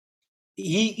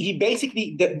 He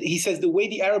basically, he says the way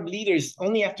the Arab leaders,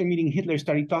 only after meeting Hitler,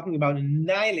 started talking about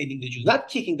annihilating the Jews, not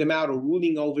kicking them out or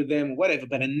ruling over them, whatever,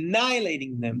 but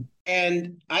annihilating them.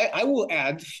 And I will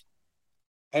add,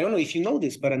 I don't know if you know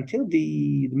this, but until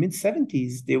the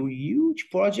mid-70s, there were huge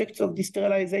projects of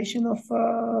de-sterilization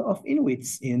of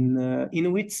Inuits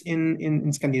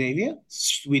in Scandinavia.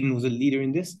 Sweden was a leader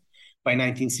in this. By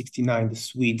 1969, the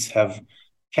Swedes have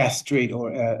castrated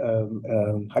or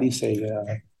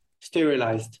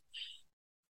sterilized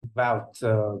about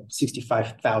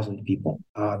 65,000 people.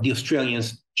 The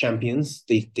Australians champions,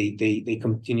 they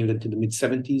continued into the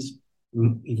mid-70s,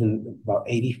 even about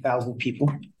 80,000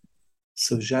 people.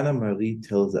 So Jeanne-Marie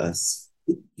tells us,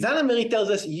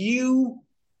 you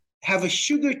have a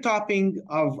sugar topping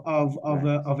of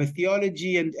a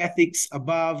theology and ethics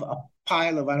above a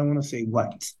pile of, I don't want to say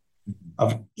what,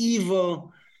 of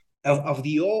evil, of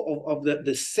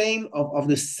the same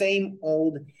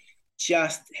old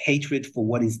just hatred for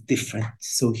what is different.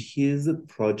 So his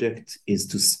project is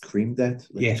to scream that,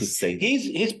 yes. To say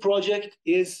his project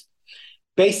is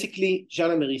basically,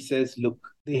 Jeanne-Marie says, look,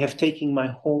 they have taken my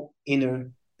whole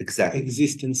inner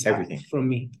existence everything from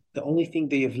me. The only thing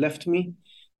they have left me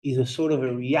is a sort of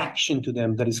a reaction to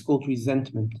them that is called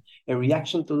resentment, a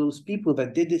reaction to those people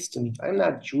that did this to me. I'm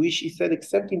not Jewish, he said,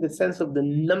 except in the sense of the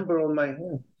number on my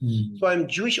hair. So I'm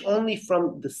Jewish only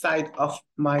from the side of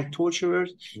my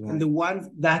torturers and the ones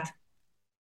that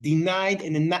denied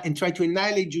and tried to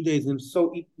annihilate Judaism.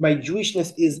 So my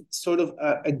Jewishness is sort of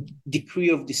a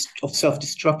decree of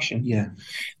self-destruction. Yeah.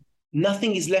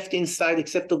 Nothing is left inside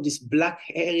except of this black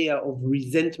area of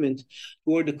resentment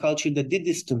toward the culture that did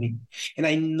this to me. And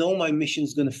I know my mission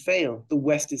is going to fail. The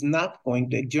West is not going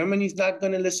to. Germany is not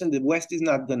going to listen. The West is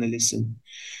not going to listen.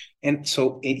 And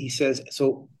so he says,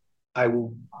 so I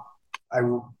will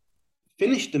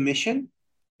finish the mission.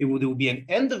 There will be an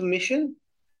end of mission.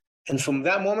 And from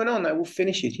that moment on, I will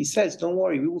finish it. He says, don't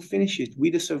worry, we will finish it. We,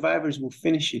 the survivors, will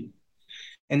finish it.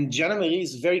 And Jeanne Marie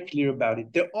is very clear about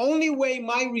it. The only way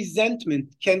my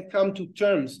resentment can come to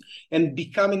terms and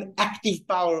become an active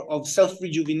power of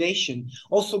self-rejuvenation,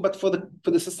 also, but for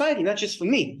the society, not just for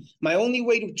me, my only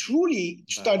way to truly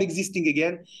start existing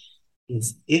again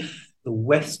is if the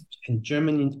West and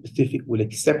Germany in Pacific will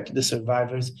accept the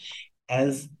survivors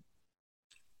as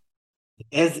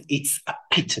its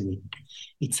epitome,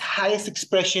 its highest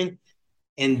expression.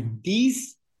 And he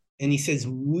says,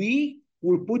 we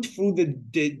will put through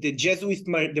the Jesuit,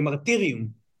 the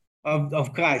martyrium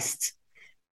of Christ.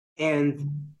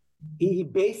 And he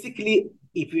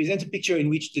presents a picture in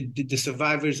which the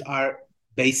survivors are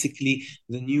basically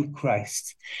the new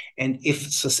Christ. And if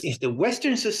the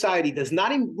Western society does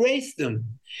not embrace them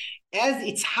as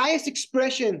its highest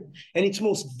expression and its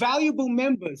most valuable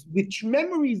members, which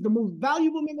memory is the most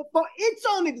valuable member for its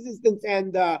own existence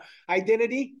and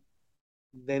identity,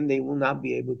 then they will not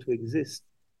be able to exist.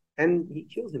 And he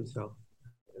kills himself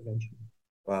eventually.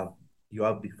 Wow.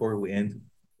 Yoav, before we end,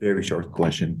 very short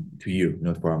question to you,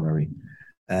 not for Amari.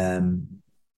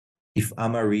 If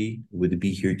Amari would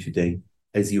be here today,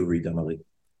 as you read Amari,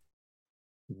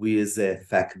 with the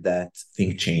fact that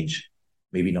things change,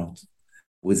 maybe not,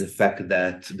 with the fact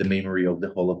that the memory of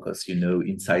the Holocaust,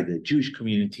 inside the Jewish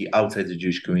community, outside the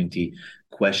Jewish community,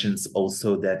 questions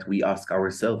also that we ask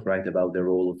ourselves, right, about the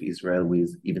role of Israel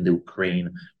with even the Ukraine,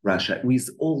 Russia, with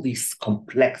all this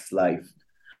complex life.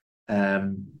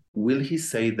 Will he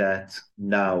say that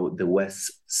now the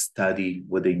West study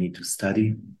what they need to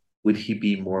study? Would he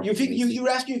be more... You think you're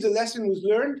asking if the lesson was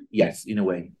learned? Yes, in a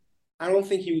way. I don't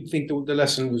think he would think the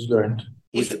lesson was learned.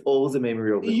 With all the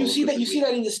memory of the you see that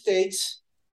in the States,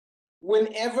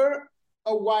 whenever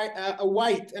a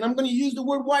white, and I'm going to use the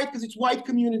word white because it's white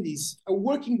communities,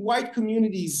 working white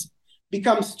communities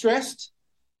become stressed,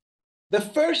 the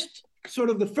first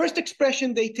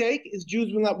expression they take is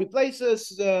Jews will not replace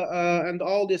us, and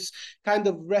all this kind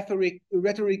of rhetoric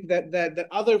that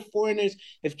other foreigners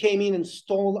have came in and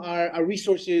stole our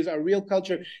resources, our real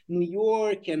culture. New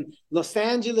York and Los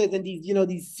Angeles and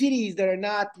these cities that are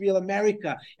not real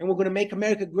America, and we're going to make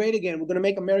America great again. We're going to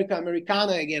make America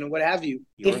Americana again, or what have you.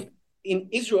 In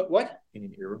Israel, what?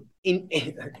 In Europe.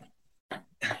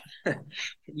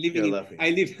 I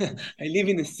live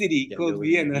in a city called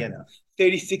Vienna.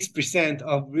 36%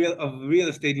 of real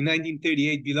estate in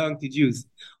 1938 belonged to Jews.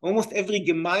 Almost every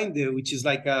Gemeinde, which is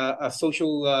like a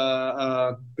social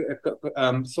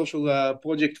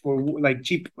project for like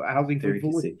cheap housing for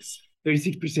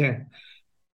 36%.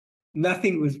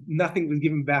 Nothing was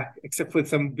given back except for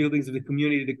some buildings of the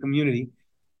community.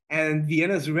 And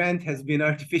Vienna's rent has been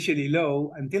artificially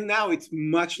low. Until now, it's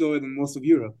much lower than most of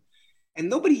Europe. And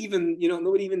nobody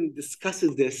even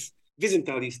discusses this.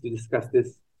 Wiesenthal used to discuss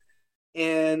this.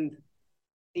 And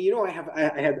may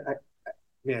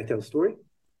I tell a story?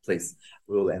 Please,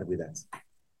 we will end with that.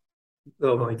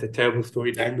 No, it's a terrible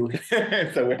story. So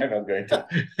we're not going to.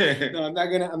 No, I'm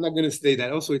not gonna say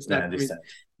that. Also, it's not.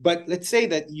 But let's say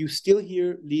that you still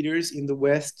hear leaders in the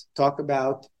West talk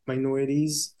about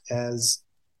minorities as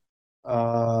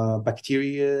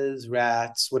bacteria,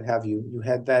 rats, what have you. You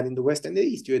had that in the West and the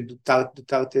East. You had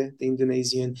Duterte, the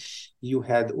Indonesian. You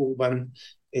had Orban.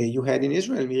 You had in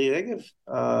Israel, Miri Regev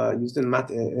used a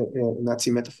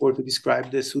Nazi metaphor to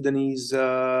describe the Sudanese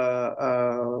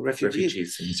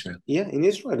refugees in Israel. Yeah, in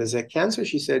Israel, there's a cancer.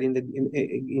 She said in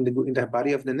the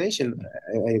body of the nation.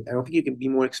 I don't think you can be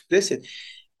more explicit.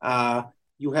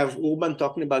 You have Orban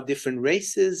talking about different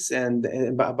races and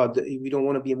about we don't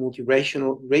want to be a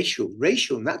racial,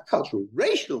 not cultural,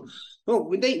 racial. No,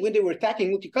 when they were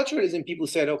attacking multiculturalism, people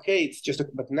said, okay, it's just.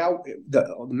 But now the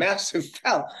masks have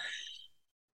fell.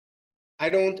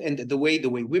 And the way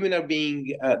women are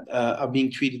being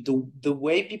treated, the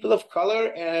way people of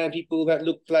color and people that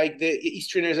look like the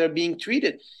Easterners are being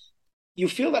treated, you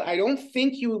feel that I don't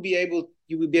think you will be able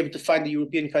to find a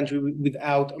European country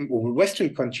without, or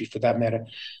Western country for that matter,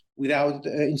 without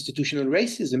institutional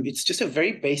racism. It's just a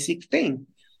very basic thing,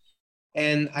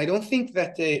 and I don't think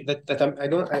that I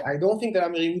don't think that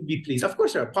Amiri would be pleased. Of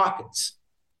course, there are pockets.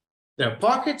 There are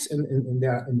pockets, and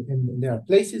there are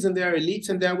places, and there are elites,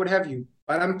 and there are what have you.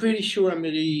 But I'm pretty sure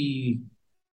Amiri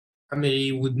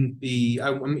Amiri wouldn't be.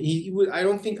 I mean, he would. I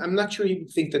don't think. I'm not sure he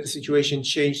would think that the situation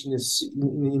changed in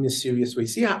a serious way.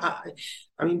 See,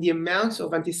 I mean, the amounts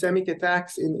of anti-Semitic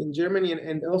attacks in Germany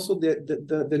and also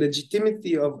the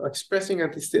legitimacy of expressing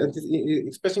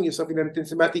expressing yourself in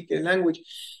anti-Semitic language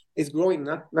is growing,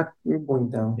 not going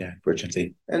down. Yeah,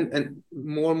 fortunately. And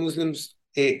more Muslims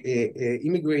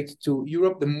immigrate to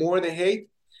Europe, the more they hate.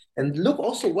 And look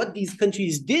also what these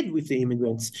countries did with the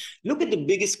immigrants. Look at the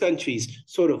biggest countries,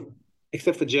 sort of,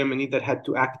 except for Germany, that had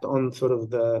to act on sort of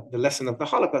the lesson of the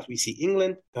Holocaust. We see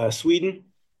England, Sweden,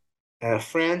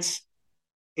 France,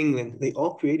 England. They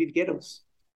all created ghettos.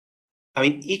 I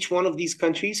mean, each one of these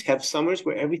countries have summers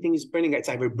where everything is burning. It's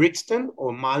either Brixton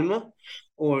or Malmö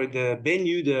or the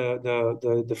Bennu,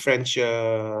 the French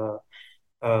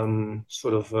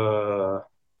sort of,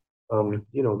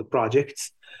 the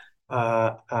projects.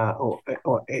 I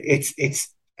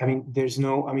mean, there's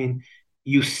no, I mean,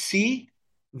 you see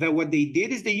that what they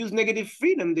did is they used negative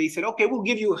freedom. They said, okay, we'll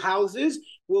give you houses,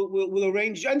 we'll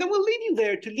arrange, and then we'll leave you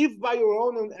there to live by your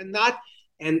own and not,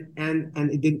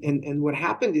 and what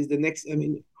happened is the next, I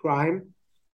mean, crime,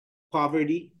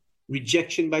 poverty,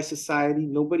 rejection by society.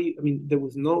 Nobody, I mean, there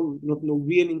was no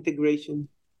real integration.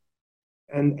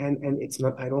 And it's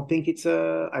not, I don't think it's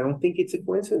a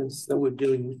coincidence that we're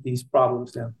dealing with these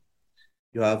problems now.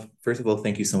 Yoav, first of all,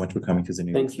 thank you so much for coming to the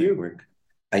New Books Network.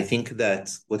 I think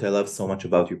that what I love so much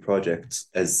about your project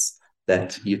is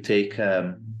that you take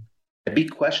a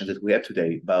big question that we have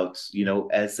today about,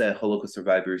 as Holocaust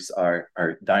survivors are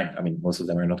dying, I mean, most of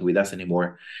them are not with us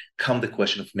anymore, come the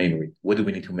question of memory. What do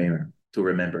we need to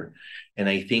remember? And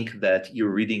I think that your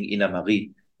reading in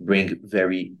Amari bring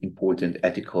very important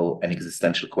ethical and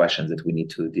existential questions that we need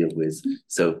to deal with.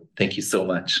 So thank you so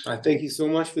much. I thank you so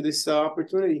much for this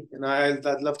opportunity. And I'd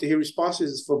love to hear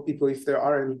responses from people if there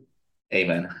are any.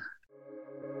 Amen.